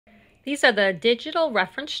These are the digital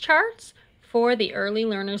reference charts for the Early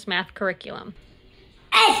Learners Math curriculum.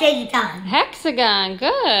 Hexagon. Hexagon,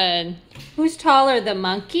 good. Who's taller, the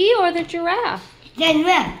monkey or the giraffe? The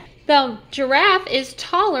giraffe. The giraffe is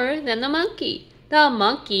taller than the monkey. The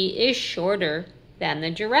monkey is shorter than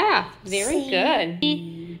the giraffe. Very good.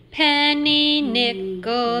 Penny,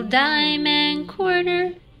 nickel, dime, and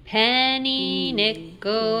quarter. Penny,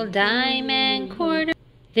 nickel, dime, and quarter.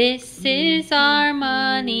 This is our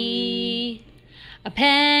money. A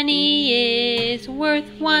penny is worth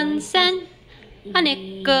 1 cent. A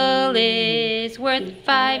nickel is worth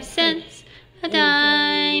 5 cents. A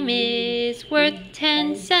dime is worth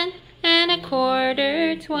 10 cents. And a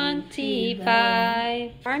quarter,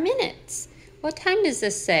 25. Our minutes. What time does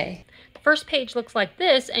this say? The first page looks like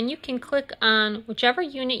this, and you can click on whichever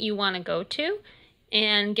unit you want to go to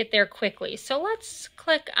and get there quickly. So let's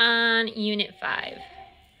click on Unit 5.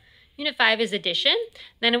 Unit 5 is addition.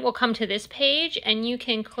 Then it will come to this page, and you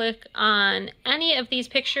can click on any of these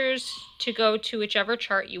pictures to go to whichever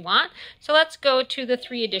chart you want. So let's go to the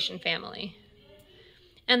 3 addition family.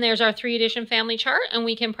 And there's our 3 addition family chart, and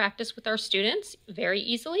we can practice with our students very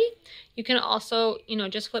easily. You can also,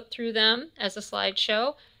 just flip through them as a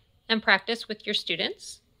slideshow and practice with your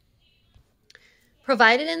students.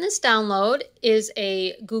 Provided in this download is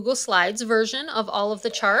a Google Slides version of all of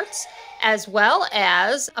the charts, as well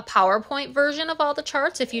as a PowerPoint version of all the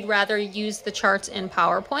charts if you'd rather use the charts in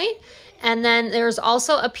PowerPoint. And then there's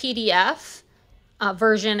also a PDF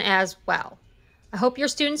version as well. I hope your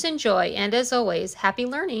students enjoy, and as always, happy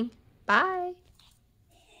learning. Bye.